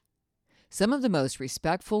Some of the most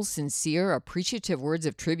respectful, sincere, appreciative words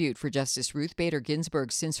of tribute for Justice Ruth Bader Ginsburg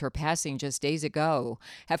since her passing just days ago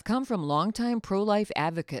have come from longtime pro-life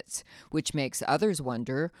advocates, which makes others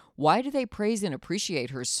wonder, why do they praise and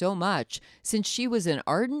appreciate her so much since she was an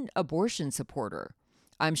ardent abortion supporter?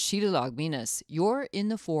 I'm Sheila Logminas. You're in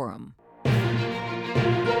the Forum.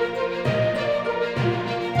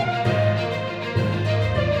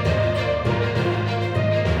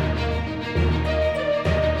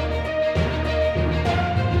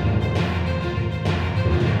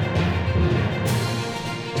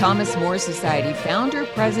 Thomas More Society founder,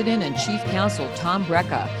 president, and chief counsel Tom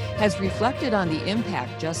Brecka has reflected on the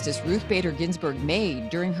impact Justice Ruth Bader Ginsburg made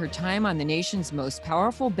during her time on the nation's most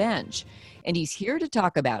powerful bench, and he's here to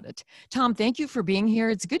talk about it. Tom, thank you for being here.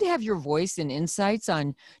 It's good to have your voice and insights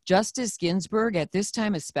on Justice Ginsburg at this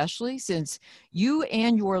time, especially since you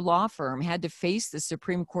and your law firm had to face the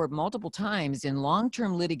Supreme Court multiple times in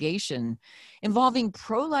long-term litigation involving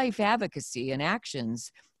pro-life advocacy and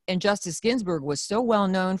actions. And Justice Ginsburg was so well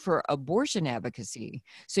known for abortion advocacy.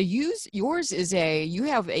 So you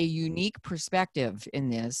have a unique perspective in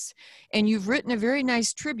this, and you've written a very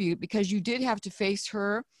nice tribute because you did have to face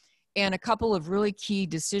her and a couple of really key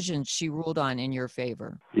decisions she ruled on in your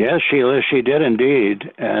favor. Yes, Sheila, she did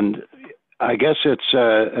indeed. And I guess it's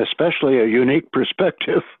especially a unique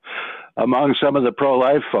perspective among some of the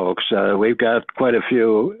pro-life folks. We've got quite a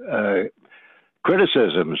few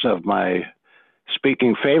criticisms of my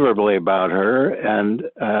speaking favorably about her, and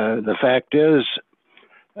the fact is,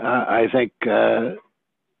 I think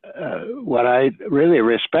what I really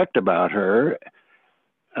respect about her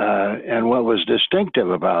and what was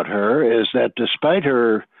distinctive about her is that despite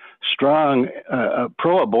her strong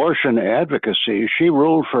pro-abortion advocacy, she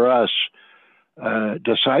ruled for us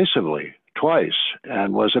decisively twice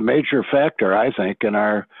and was a major factor, I think, in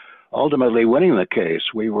our ultimately winning the case.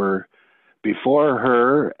 We were before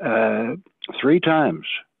her 3 times.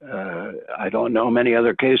 I don't know many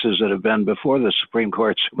other cases that have been before the Supreme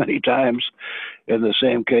Court so many times. In the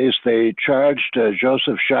same case, they charged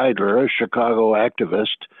Joseph Scheidler, a Chicago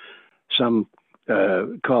activist. Some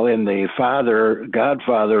call him the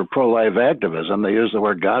godfather of pro-life activism. They use the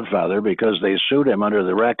word godfather because they sued him under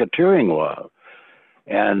the racketeering law.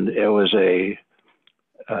 And it was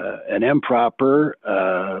an improper,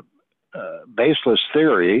 baseless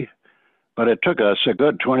theory. But it took us a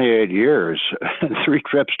good 28 years and 3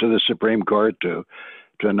 trips to the Supreme Court to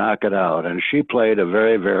knock it out. And she played a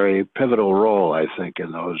very, very pivotal role, I think,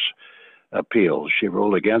 in those appeals. She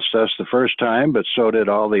ruled against us the first time, but so did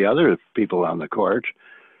all the other people on the court.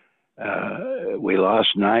 We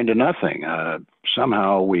lost 9-0.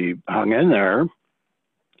 Somehow we hung in there.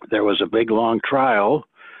 There was a big, long trial.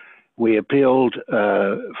 We appealed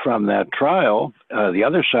from that trial. The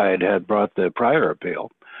other side had brought the prior appeal.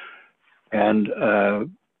 And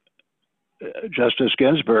Justice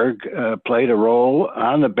Ginsburg played a role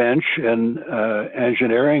on the bench in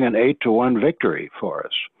engineering an 8-1 victory for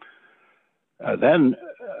us. Then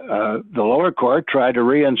the lower court tried to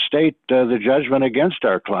reinstate the judgment against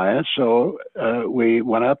our clients, so we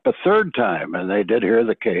went up a 3rd time, and they did hear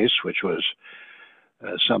the case, which was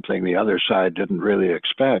something the other side didn't really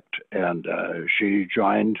expect, and she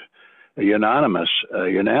joined a unanimous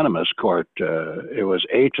court. It was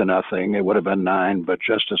 8-0. It would have been 9, but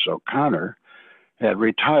Justice O'Connor had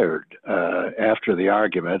retired after the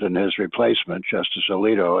argument, and his replacement, Justice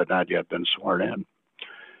Alito, had not yet been sworn in.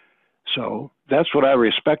 So that's what I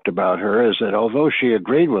respect about her, is that although she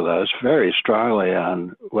agreed with us very strongly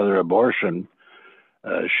on whether abortion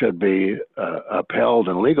should be upheld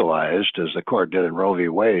and legalized, as the court did in Roe v.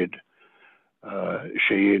 Wade,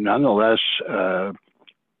 she nonetheless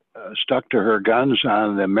stuck to her guns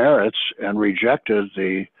on the merits and rejected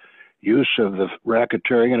the use of the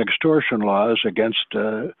racketeering and extortion laws against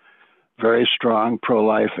very strong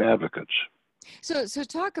pro-life advocates. So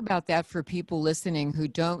talk about that for people listening who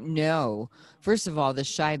don't know. First of all, the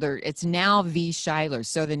Scheidler, it's now v. Scheidler,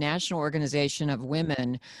 so the National Organization of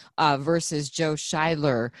Women versus Joe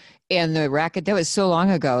Scheidler. And the racket, that was so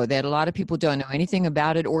long ago that a lot of people don't know anything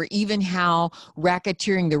about it, or even how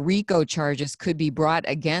racketeering, the RICO charges, could be brought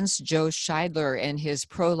against Joe Scheidler and his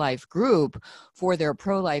pro-life group for their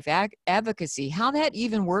pro-life advocacy. How that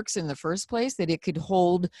even works in the first place, that it could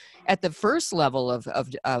hold at the first level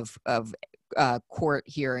of court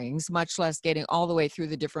hearings, much less getting all the way through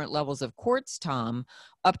the different levels of courts, Tom,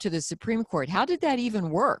 up to the Supreme Court. How did that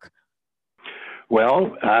even work?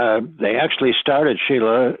 Well, they actually started,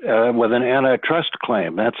 Sheila, with an antitrust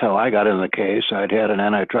claim. That's how I got in the case. I'd had an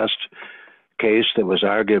antitrust case that was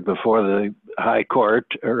argued before the High Court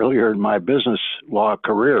earlier in my business law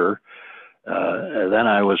career, Then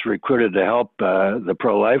I was recruited to help the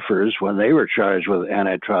pro-lifers when they were charged with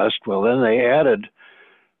antitrust. Well, then they added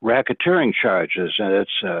racketeering charges, and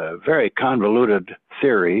it's a very convoluted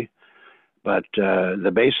theory, but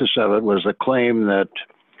the basis of it was the claim that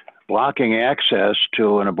blocking access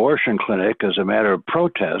to an abortion clinic as a matter of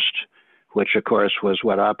protest, which of course was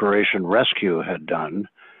what Operation Rescue had done,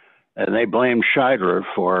 and they blamed Scheidler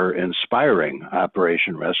for inspiring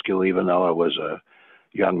Operation Rescue, even though it was a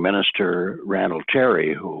young minister, Randall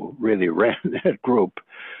Terry, who really ran that group.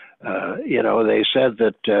 They said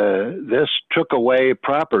that this took away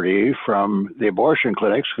property from the abortion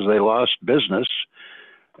clinics because they lost business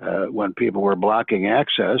when people were blocking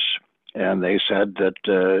access. And they said that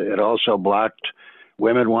it also blocked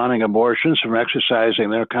women wanting abortions from exercising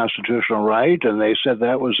their constitutional right. And they said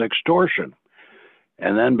that was extortion.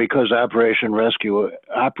 And then because Operation Rescue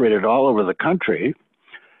operated all over the country,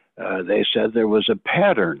 they said there was a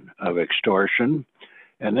pattern of extortion.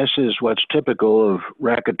 And this is what's typical of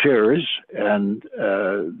racketeers, and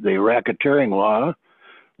the racketeering law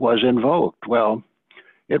was invoked. Well,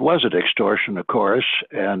 it wasn't extortion, of course,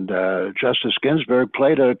 and Justice Ginsburg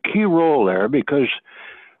played a key role there because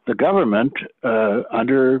the government,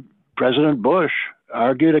 under President Bush,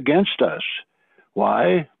 argued against us.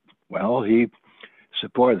 Why? Well,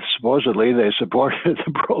 supposedly they supported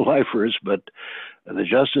the pro-lifers, but the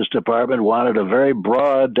Justice Department wanted a very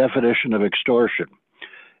broad definition of extortion.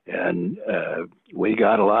 And we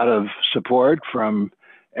got a lot of support from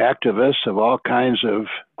activists of all kinds of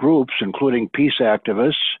groups, including peace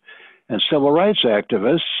activists and civil rights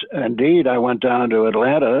activists. Indeed, I went down to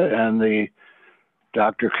Atlanta, and the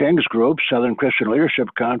Dr. King's group, Southern Christian Leadership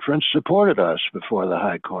Conference, supported us before the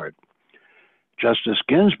High Court. Justice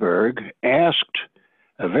Ginsburg asked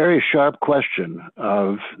a very sharp question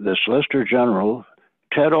of the Solicitor General,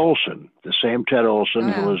 Ted Olson, the same Ted Olson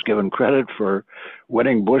who was given credit for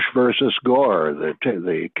winning Bush versus Gore,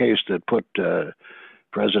 the case that put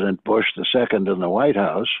President Bush II in the White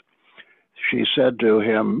House. She said to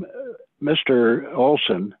him, Mr.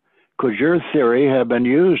 Olson, could your theory have been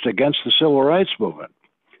used against the civil rights movement?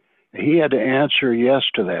 He had to answer yes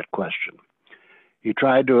to that question. He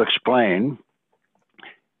tried to explain,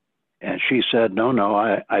 and she said, no,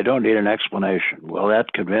 I don't need an explanation. Well,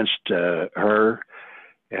 that convinced her.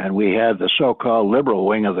 And we had the so-called liberal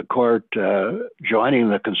wing of the court joining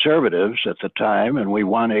the conservatives at the time, and we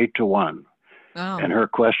won 8-1. Oh. And her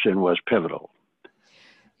question was pivotal.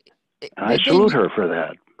 I salute her for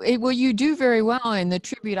that. Well, you do very well in the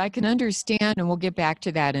tribute. I can understand, and we'll get back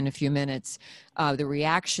to that in a few minutes, the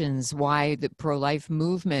reactions, why the pro-life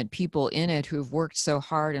movement, people in it who've worked so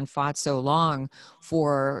hard and fought so long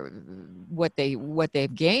for what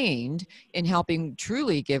they've gained in helping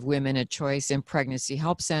truly give women a choice in pregnancy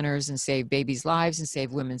help centers and save babies' lives and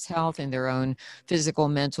save women's health and their own physical,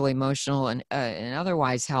 mental, emotional, and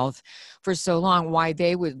otherwise health for so long, why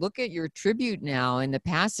they would look at your tribute now in the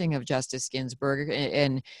passing of Justice Ginsburg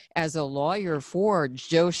and as a lawyer for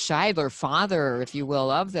Joe Scheidler, father, if you will,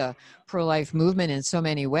 of the pro-life movement in so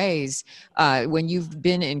many ways, when you've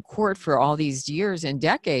been in court for all these years and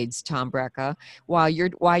decades, Tom Brecka, why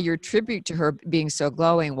your tribute to her being so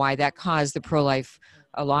glowing, why that caused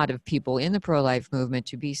a lot of people in the pro-life movement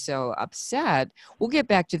to be so upset. We'll get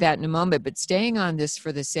back to that in a moment, but staying on this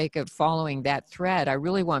for the sake of following that thread, I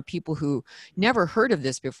really want people who never heard of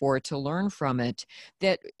this before to learn from it,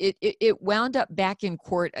 that it wound up back in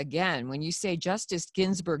court again. When you say Justice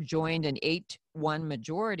Ginsburg joined an 8-1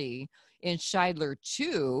 majority in Scheidler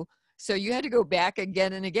 2, so you had to go back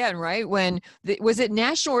again and again, right? Was it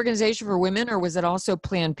National Organization for Women, or was it also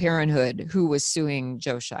Planned Parenthood who was suing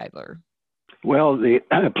Joe Scheidler? Well, the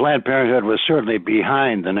Planned Parenthood was certainly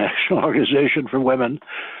behind the National Organization for Women,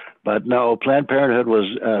 but no, Planned Parenthood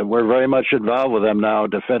we're very much involved with them now,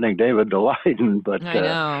 defending David Daleiden, but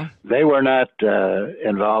they were not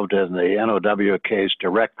involved in the NOW case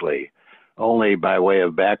directly, only by way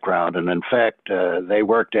of background. And in fact, they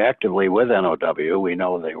worked actively with NOW. We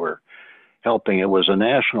know they were helping. It was a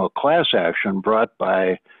national class action brought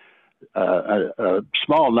by a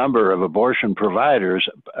small number of abortion providers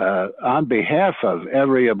on behalf of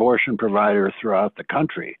every abortion provider throughout the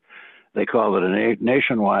country. They call it a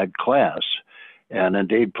nationwide class. And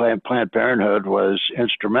indeed, Planned Parenthood was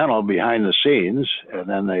instrumental behind the scenes, and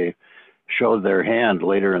then they showed their hand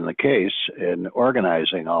later in the case in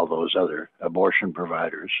organizing all those other abortion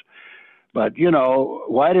providers. But,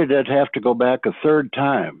 why did it have to go back a third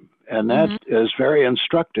time? And that is very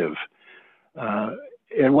instructive.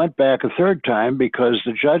 It went back a third time because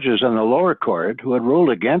the judges in the lower court who had ruled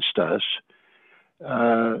against us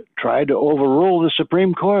tried to overrule the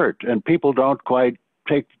Supreme Court, and people don't quite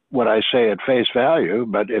take what I say at face value,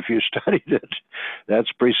 but if you studied it,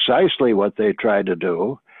 that's precisely what they tried to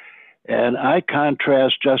do. And I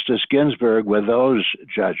contrast Justice Ginsburg with those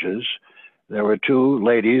judges. There were two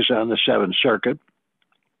ladies on the Seventh Circuit.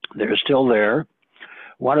 They're still there.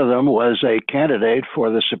 One of them was a candidate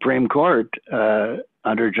for the Supreme Court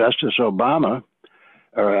under Justice Obama,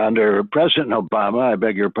 or under President Obama, I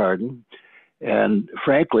beg your pardon. And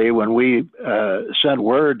frankly, when we sent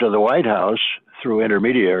word to the White House, through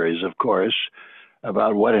intermediaries, of course,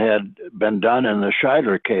 about what had been done in the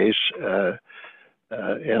Scheidler case,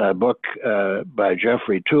 in a book by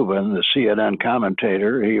Jeffrey Toobin, the CNN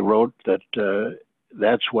commentator, he wrote that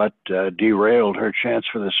that's what derailed her chance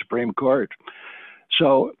for the Supreme Court.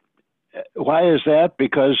 So why is that?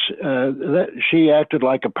 Because she acted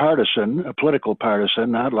like a partisan, a political partisan,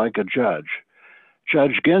 not like a judge.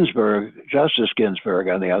 Judge Ginsburg, Justice Ginsburg,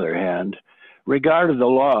 on the other hand, regarded the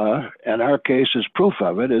law, and our case is proof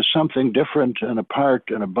of it, as something different and apart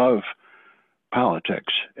and above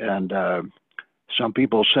politics. And some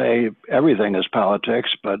people say everything is politics,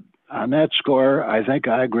 but on that score, I think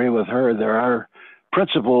I agree with her. There are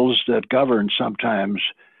principles that govern sometimes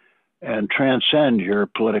and transcend your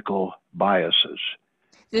political biases.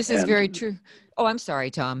 This is very true. Oh, I'm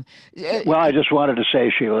sorry, Tom. Well, I just wanted to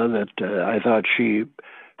say, Sheila, that I thought she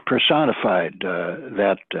personified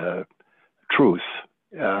that truth,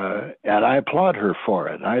 and I applaud her for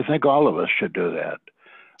it. I think all of us should do that.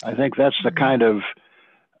 I think that's the kind of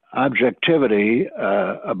objectivity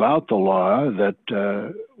about the law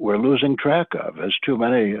that we're losing track of, as too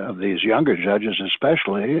many of these younger judges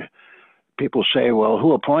especially, people say, well,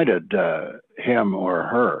 who appointed him or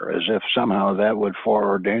her, as if somehow that would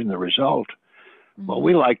foreordain the result. Mm-hmm. Well,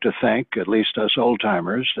 we like to think, at least us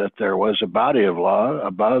old-timers, that there was a body of law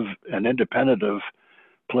above and independent of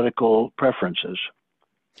political preferences.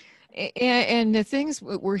 And the things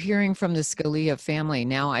we're hearing from the Scalia family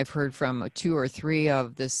now, I've heard from 2 or 3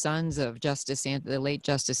 of the sons of the late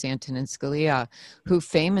Justice Antonin Scalia, who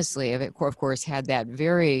famously, of course, had that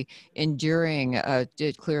very enduring,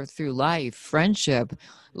 clear through life friendship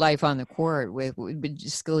life on the court with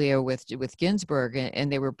Scalia, with Ginsburg,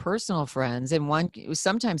 and they were personal friends. And one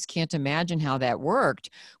sometimes can't imagine how that worked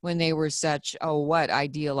when they were such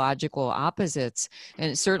ideological opposites,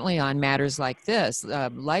 and certainly on matters like this,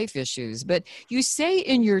 life issues. But you say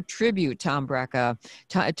in your tribute, Tom Brecka,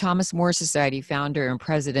 Thomas More Society founder and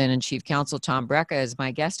president and chief counsel Tom Brecka is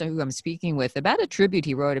my guest who I'm speaking with, about a tribute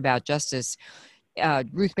he wrote about Justice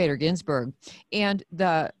Ruth Bader Ginsburg and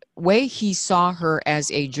the way he saw her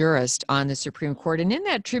as a jurist on the Supreme Court. And in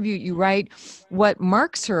that tribute, you write, what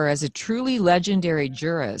marks her as a truly legendary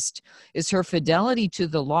jurist is her fidelity to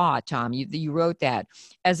the law, Tom. You wrote that,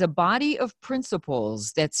 as a body of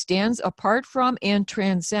principles that stands apart from and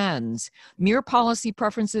transcends mere policy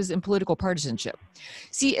preferences and political partisanship.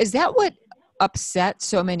 See, is that what upset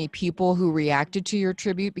so many people who reacted to your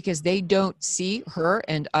tribute, because they don't see her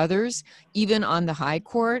and others, even on the high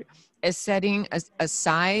court, as setting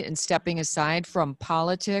aside and stepping aside from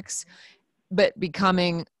politics, but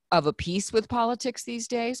becoming of a piece with politics these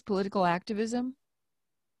days, political activism?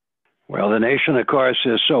 Well, the nation, of course,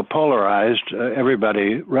 is so polarized.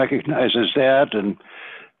 Everybody recognizes that, and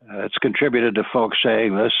it's contributed to folks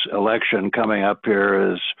saying this election coming up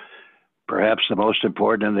here is perhaps the most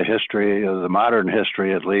important in the history of the modern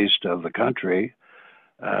history, at least, of the country.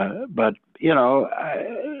 But, you know,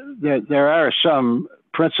 there are some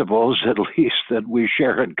principles, at least, that we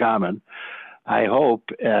share in common, I hope,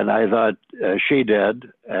 and I thought she did.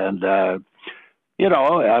 And, you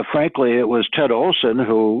know, frankly, it was Ted Olson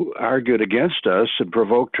who argued against us and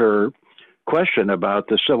provoked her question about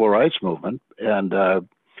the civil rights movement. And,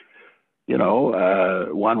 you know,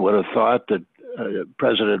 one would have thought that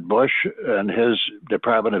President Bush and his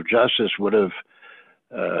Department of Justice would have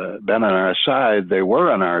been on our side. They were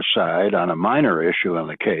on our side on a minor issue in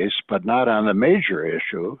the case, but not on the major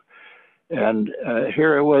issue. And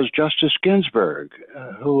here it was Justice Ginsburg,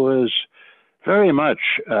 who was very much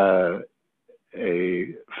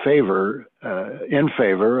in favor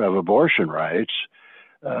of abortion rights,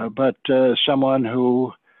 but someone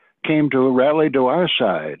who came to rally to our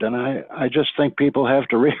side. And I just think people have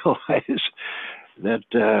to realize that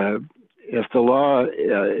if the law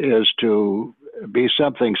is to be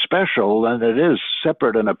something special, then it is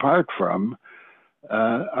separate and apart from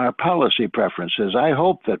our policy preferences. I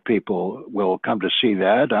hope that people will come to see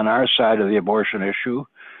that on our side of the abortion issue,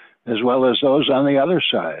 as well as those on the other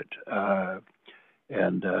side.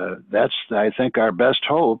 And that's, I think, our best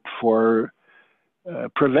hope for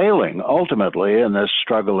prevailing ultimately in this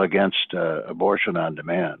struggle against abortion on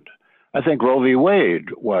demand. I think Roe v. Wade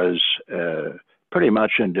was pretty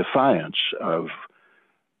much in defiance of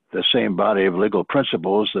the same body of legal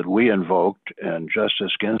principles that we invoked and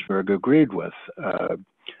Justice Ginsburg agreed with.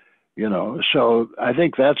 So I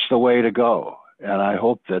think that's the way to go. And I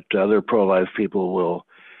hope that other pro-life people will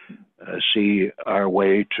see our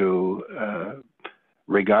way to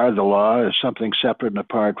regard the law as something separate and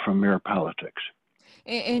apart from mere politics.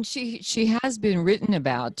 And she has been written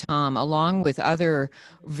about, Tom, along with other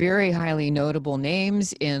very highly notable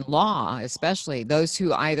names in law, especially those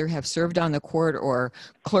who either have served on the court or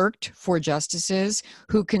clerked for justices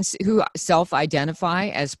who self-identify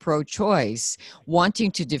as pro-choice, wanting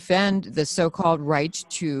to defend the so-called right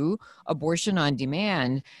to abortion on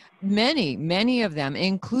demand. Many of them,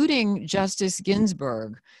 including Justice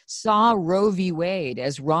Ginsburg, saw Roe v. Wade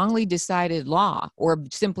as wrongly decided law or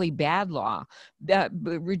simply bad law.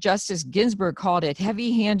 Justice Ginsburg called it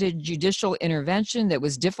heavy-handed judicial intervention that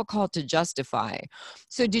was difficult to justify.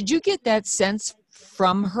 So did you get that sense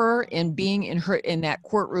from her in being in that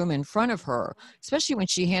courtroom in front of her, especially when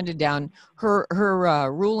she handed down her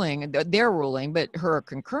ruling, their ruling, but her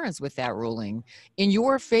concurrence with that ruling in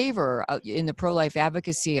your favor in the pro-life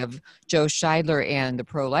advocacy of Joe Scheidler and the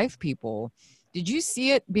pro-life people? Did you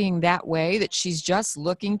see it being that way, that she's just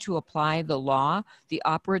looking to apply the law, the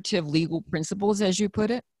operative legal principles, as you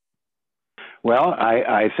put it? Well,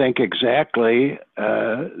 I think exactly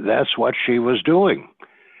that's what she was doing.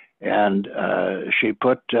 And she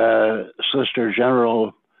put Solicitor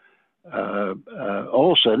General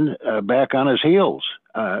Olson back on his heels.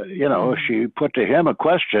 She put to him a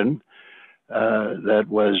question that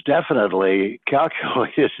was definitely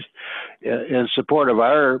calculated in support of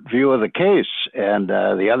our view of the case. And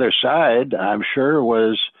the other side, I'm sure,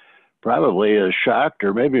 was probably as shocked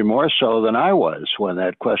or maybe more so than I was when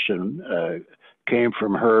that question came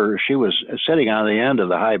from her. She was sitting on the end of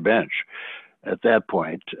the high bench at that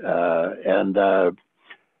point.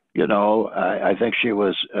 I think she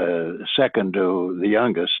was second to the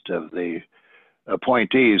youngest of the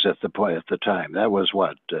appointees at the time. That was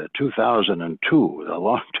 2002, a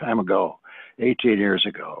long time ago, 18 years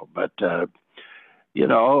ago. But,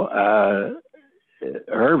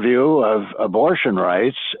 her view of abortion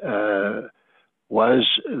rights was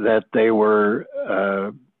that they were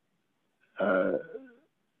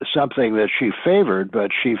something that she favored,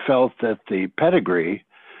 but she felt that the pedigree,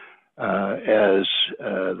 as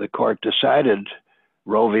the court decided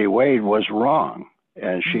Roe v. Wade, was wrong.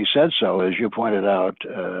 And she said so, as you pointed out,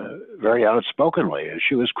 very outspokenly. And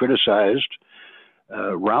she was criticized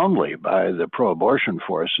roundly by the pro-abortion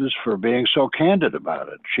forces for being so candid about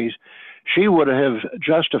it. She would have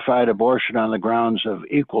justified abortion on the grounds of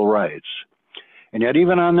equal rights. And yet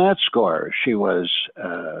even on that score, she was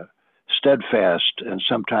steadfast and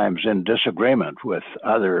sometimes in disagreement with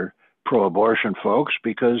other pro-abortion folks,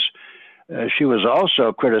 because she was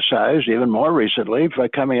also criticized even more recently by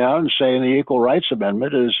coming out and saying the Equal Rights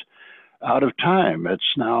Amendment is out of time.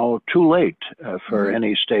 It's now too late for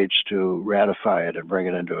any states to ratify it and bring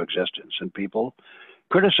it into existence. And people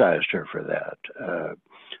criticized her for that.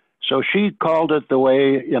 So she called it the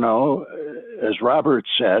way, as Roberts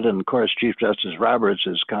said, and of course Chief Justice Roberts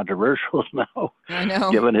is controversial now, I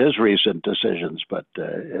know, given his recent decisions. But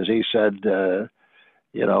as he said,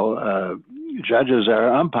 judges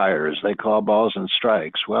are umpires. They call balls and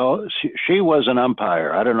strikes. Well, she was an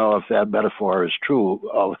umpire. I don't know if that metaphor is true,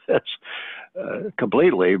 all this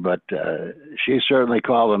completely, but she certainly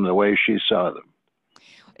called them the way she saw them.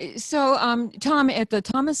 So, Tom, at the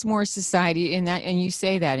Thomas More Society, and you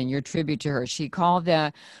say that in your tribute to her, she called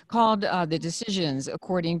the decisions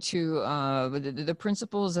according to the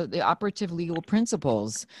principles of the operative legal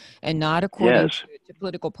principles, and not according to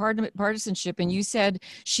political partisanship. And you said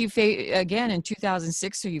she again in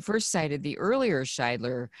 2006. So you first cited the earlier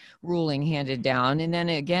Scheidler ruling handed down, and then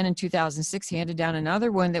again in 2006 handed down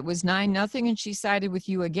another one that was 9-0, and she sided with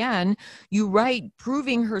you again. You write,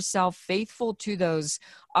 proving herself faithful to those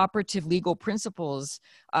operative legal principles,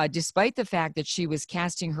 despite the fact that she was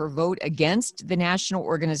casting her vote against the National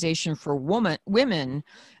Organization for Women,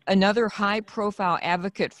 another high-profile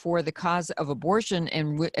advocate for the cause of abortion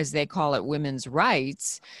and, as they call it, women's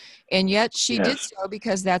rights. And yet she did so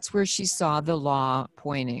because that's where she saw the law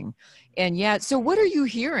pointing. And yet, so what are you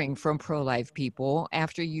hearing from pro-life people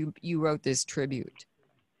after you wrote this tribute?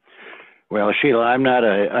 Well, Sheila,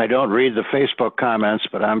 I don't read the Facebook comments,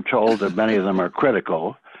 but I'm told that many of them are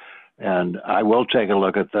critical, and I will take a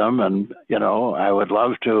look at them. And, I would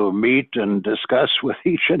love to meet and discuss with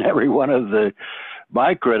each and every one of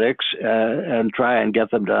my critics and try and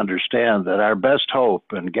get them to understand that our best hope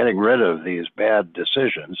in getting rid of these bad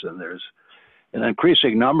decisions, and there's an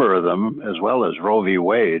increasing number of them, as well as Roe v.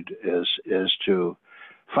 Wade, is to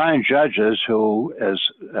find judges who, as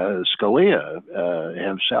Scalia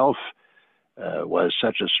himself was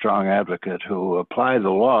such a strong advocate, who apply the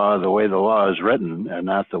law the way the law is written and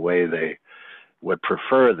not the way they would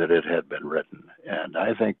prefer that it had been written. And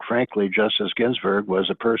I think, frankly, Justice Ginsburg was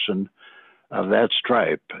a person of that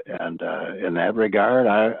stripe. And in that regard,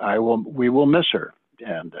 we will miss her.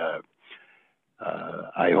 And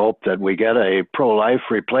I hope that we get a pro-life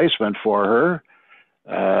replacement for her.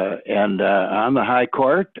 And on the High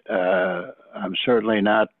Court, I'm certainly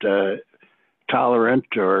not tolerant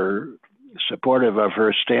or supportive of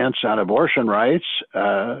her stance on abortion rights.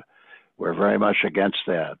 We're very much against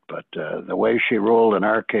that. But the way she ruled in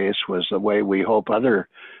our case was the way we hope other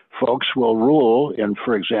folks will rule in,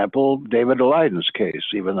 for example, David Daleidon's case,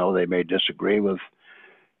 even though they may disagree with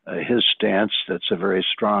his stance. That's a very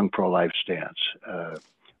strong pro-life stance.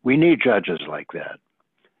 We need judges like that.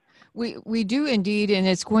 We do indeed, and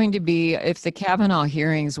it's going to be, if the Kavanaugh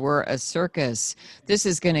hearings were a circus, this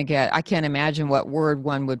is going to get, I can't imagine what word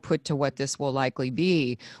one would put to what this will likely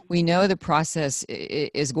be. We know the process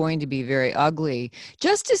is going to be very ugly.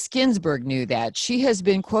 Justice Ginsburg knew that. She has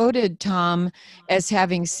been quoted, Tom, as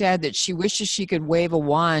having said that she wishes she could wave a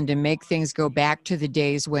wand and make things go back to the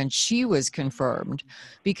days when she was confirmed,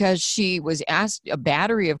 because she was asked a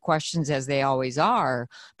battery of questions, as they always are,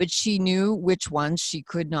 but she knew which ones she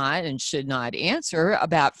could not and should not answer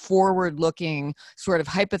about forward-looking sort of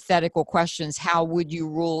hypothetical questions. How would you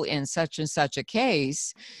rule in such and such a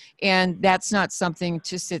case? And that's not something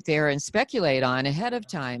to sit there and speculate on ahead of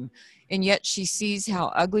time. And yet she sees how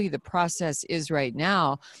ugly the process is right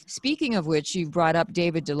now. Speaking of which, you've brought up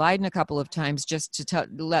David Daleidon a couple of times, just to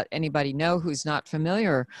let anybody know who's not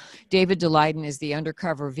familiar. David Daleidon is the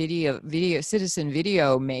undercover citizen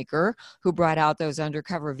video maker who brought out those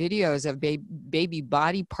undercover videos of baby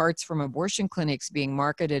body parts from abortion clinics being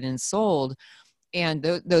marketed and sold. And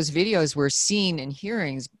those videos were seen in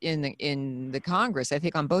hearings in the Congress, I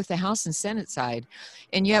think on both the House and Senate side.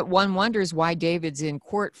 And yet one wonders why David's in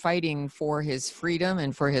court fighting for his freedom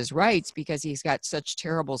and for his rights, because he's got such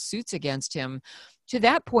terrible suits against him. To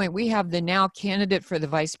that point, we have the now candidate for the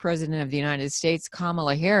Vice President of the United States,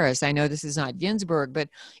 Kamala Harris. I know this is not Ginsburg, but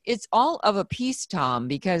it's all of a piece, Tom,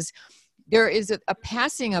 because there is a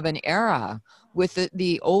passing of an era with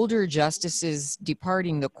the older justices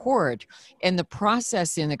departing the court, and the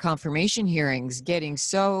process in the confirmation hearings getting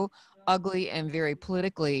so ugly and very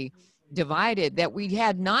politically divided that we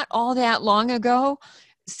had not all that long ago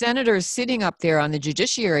senators sitting up there on the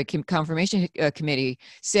Judiciary Confirmation Committee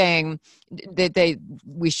saying that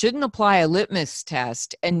we shouldn't apply a litmus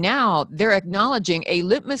test. And now they're acknowledging a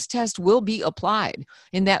litmus test will be applied.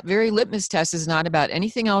 And that very litmus test is not about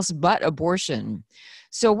anything else but abortion.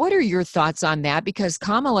 So what are your thoughts on that? Because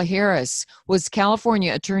Kamala Harris was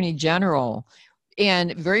California Attorney General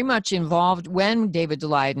and very much involved when David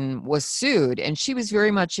Daleidon was sued, and she was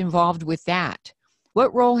very much involved with that.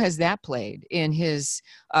 What role has that played in his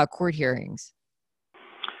court hearings?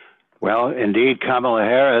 Well, indeed, Kamala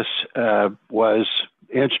Harris was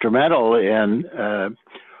instrumental in,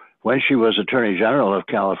 when she was Attorney General of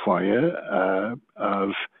California,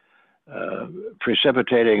 of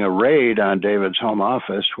precipitating a raid on David's home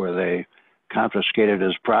office where they confiscated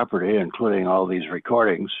his property, including all these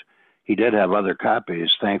recordings. He did have other copies,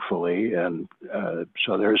 thankfully, and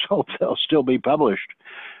so there's hope they'll still be published.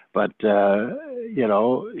 But, you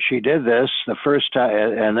know, she did this the first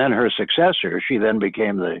time, and then her successor, she then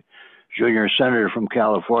became the junior senator from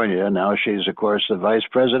California. Now she's, of course, the vice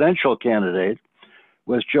presidential candidate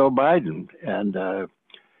with Joe Biden. And,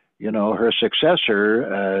 you know, her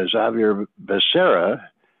successor, Xavier Becerra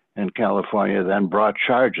in California, then brought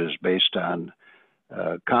charges based on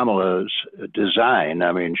Kamala's design.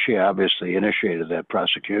 I mean, she obviously initiated that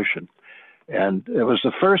prosecution. And it was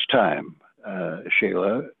the first time,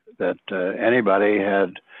 Sheila, that anybody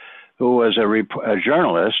had, who was a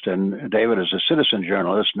journalist, and David is a citizen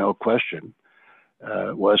journalist, no question,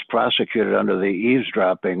 was prosecuted under the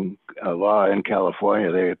eavesdropping law in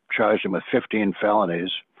California. They charged him with 15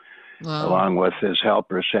 felonies, wow, along with his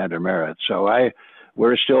helper, Sandra Merritt. So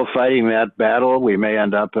we're still fighting that battle. We may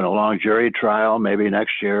end up in a long jury trial, maybe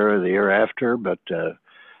next year or the year after, but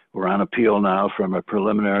we're on appeal now from a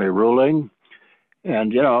preliminary ruling.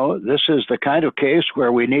 And, you know, this is the kind of case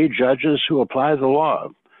where we need judges who apply the law.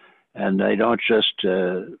 And they don't just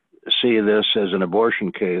see this as an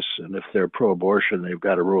abortion case, and if they're pro-abortion, they've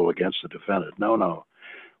got to rule against the defendant. No.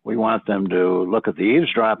 We want them to look at the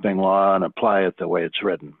eavesdropping law and apply it the way it's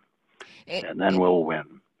written. And then we'll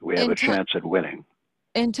win. We have a chance at winning.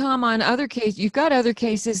 And Tom, on other cases, you've got other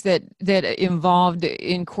cases that involved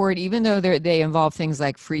in court, even though they involve things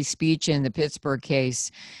like free speech in the Pittsburgh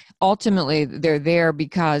case. Ultimately, they're there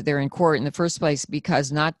because they're in court in the first place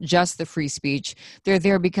because not just the free speech, they're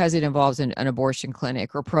there because it involves an abortion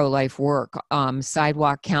clinic or pro-life work,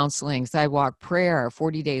 sidewalk counseling, sidewalk prayer,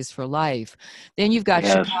 40 Days for Life. Then you've got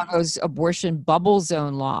Yes, Chicago's abortion bubble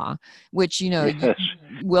zone law, which, yes,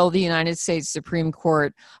 will the United States Supreme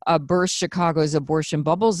Court burst Chicago's abortion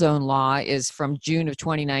bubble zone law is from June of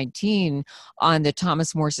 2019 on the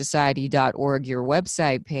thomasmoresociety.org, your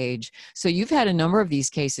website page. So you've had a number of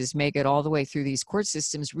these cases make it all the way through these court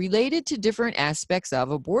systems related to different aspects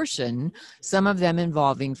of abortion, some of them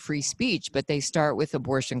involving free speech, but they start with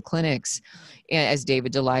abortion clinics, as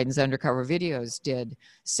David Daleidon's Undercover Videos did.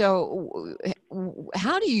 So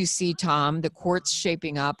how do you see, Tom, the courts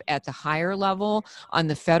shaping up at the higher level on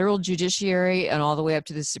the federal judiciary and all the way up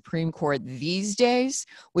to the Supreme Court these days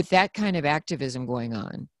with that kind of activism going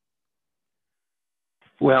on?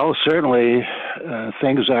 Well, certainly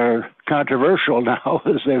things are controversial now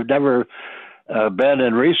as they've never been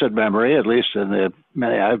in recent memory, at least in the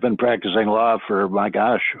many. I've been practicing law for, my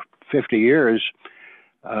gosh, 50 years.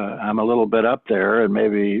 I'm a little bit up there and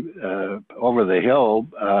maybe over the hill,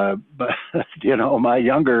 but, my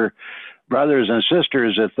younger brothers and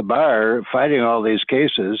sisters at the bar fighting all these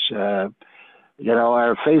cases, are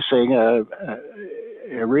facing a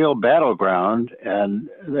real battleground, and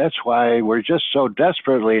that's why we're just so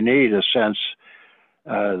desperately need a sense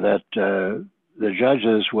that the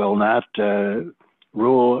judges will not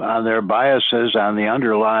rule on their biases on the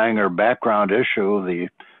underlying or background issue, the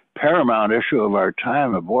paramount issue of our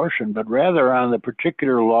time, abortion, but rather on the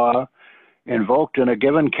particular law invoked in a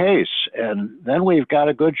given case. And then we've got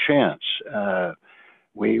a good chance.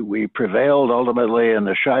 We prevailed ultimately in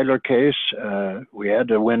the Scheidler case. We had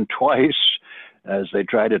to win twice as they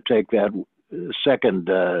tried to take that second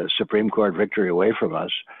Supreme Court victory away from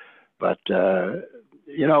us. But,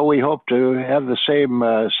 we hope to have the same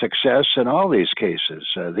success in all these cases.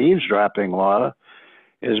 The eavesdropping law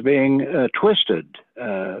is being twisted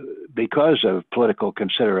because of political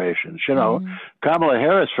considerations. Kamala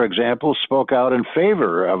Harris, for example, spoke out in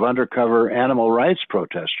favor of undercover animal rights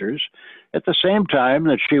protesters at the same time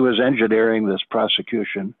that she was engineering this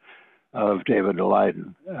prosecution of David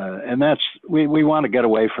Daleiden. And we want to get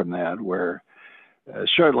away from that, where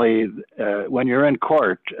certainly when you're in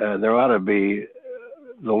court, there ought to be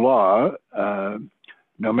the law,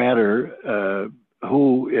 no matter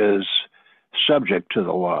who is subject to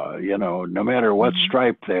the law, no matter what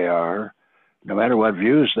stripe they are, no matter what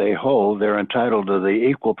views they hold, they're entitled to the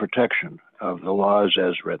equal protection of the laws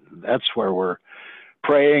as written. That's where we're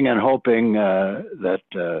praying and hoping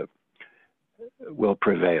that will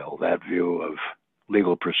prevail, that view of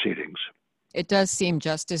legal proceedings. It does seem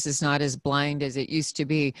justice is not as blind as it used to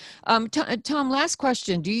be. Tom, last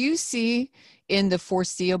question. Do you see in the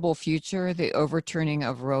foreseeable future the overturning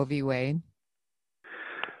of Roe v. Wade?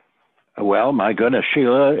 Well, my goodness,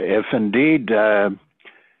 Sheila, if indeed,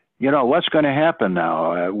 what's going to happen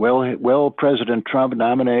now? Will President Trump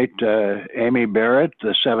nominate Amy Barrett,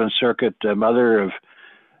 the Seventh Circuit mother of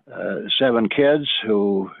 7 kids,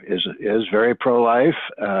 who is very pro-life?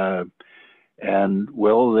 And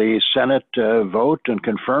will the Senate vote and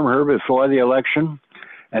confirm her before the election?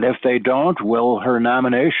 And if they don't, will her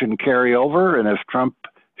nomination carry over? And if Trump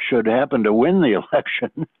should happen to win the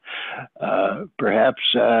election, perhaps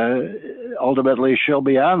ultimately she'll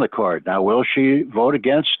be on the court. Now, will she vote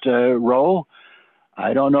against Roe?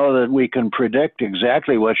 I don't know that we can predict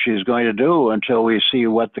exactly what she's going to do until we see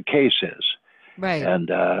what the case is. Right. And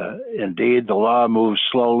indeed, the law moves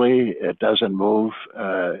slowly. It doesn't move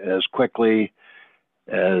as quickly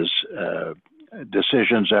as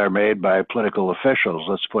decisions are made by political officials,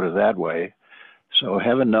 let's put it that way. So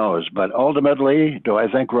heaven knows. But ultimately, do I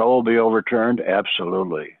think Roe will be overturned?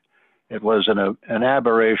 Absolutely. It was an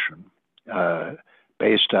aberration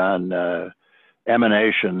based on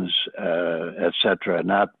emanations, et cetera,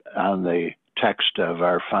 not on the text of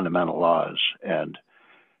our fundamental laws. And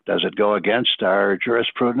does it go against our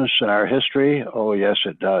jurisprudence and our history? Oh, yes,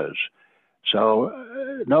 it does. So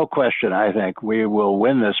no question, I think we will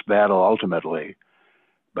win this battle ultimately,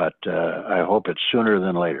 but I hope it's sooner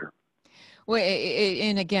than later. Well,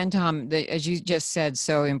 and again, Tom, as you just said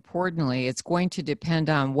so importantly, it's going to depend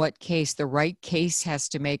on what case. The right case has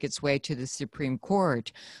to make its way to the Supreme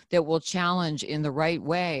Court that will challenge in the right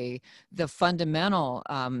way the fundamental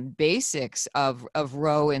basics of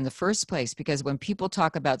Roe in the first place. Because when people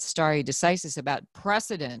talk about stare decisis, about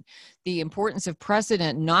precedent, the importance of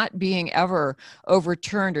precedent not being ever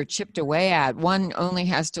overturned or chipped away at, one only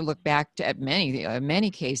has to look back to, at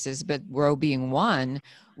many cases, but Roe being one.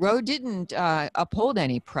 Roe didn't uphold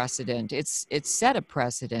any precedent. It's set a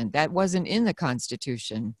precedent that wasn't in the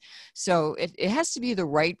Constitution. So it has to be the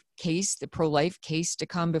right case, the pro-life case, to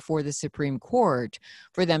come before the Supreme Court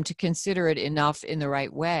for them to consider it enough in the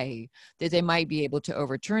right way that they might be able to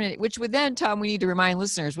overturn it, which would then, Tom, we need to remind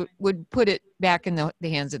listeners, would put it back in the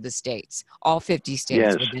hands of the states. All 50 states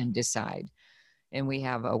Yes. would then decide. And we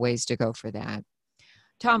have a ways to go for that.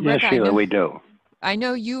 Tom Yes, Brecka, Sheila, we do. I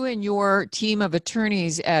know you and your team of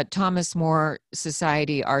attorneys at Thomas More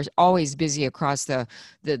Society are always busy across the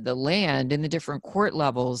land in the different court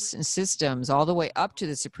levels and systems, all the way up to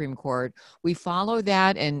the Supreme Court. We follow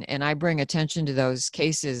that, and I bring attention to those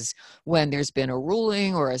cases when there's been a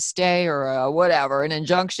ruling or a stay or a whatever, an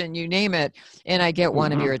injunction, you name it, and I get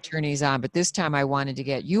one of your attorneys on. But this time I wanted to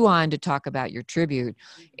get you on to talk about your tribute,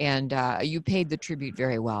 and you paid the tribute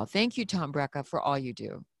very well. Thank you, Tom Brecka, for all you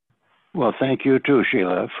do. Well, thank you too,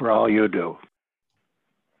 Sheila, for all you do.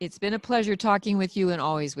 It's been a pleasure talking with you and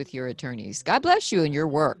always with your attorneys. God bless you and your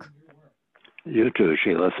work. You too,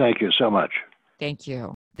 Sheila. Thank you so much. Thank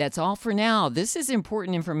you. That's all for now. This is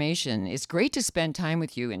important information. It's great to spend time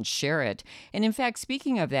with you and share it. And in fact,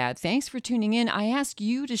 speaking of that, thanks for tuning in. I ask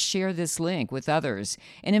you to share this link with others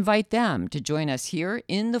and invite them to join us here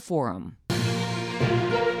in the forum.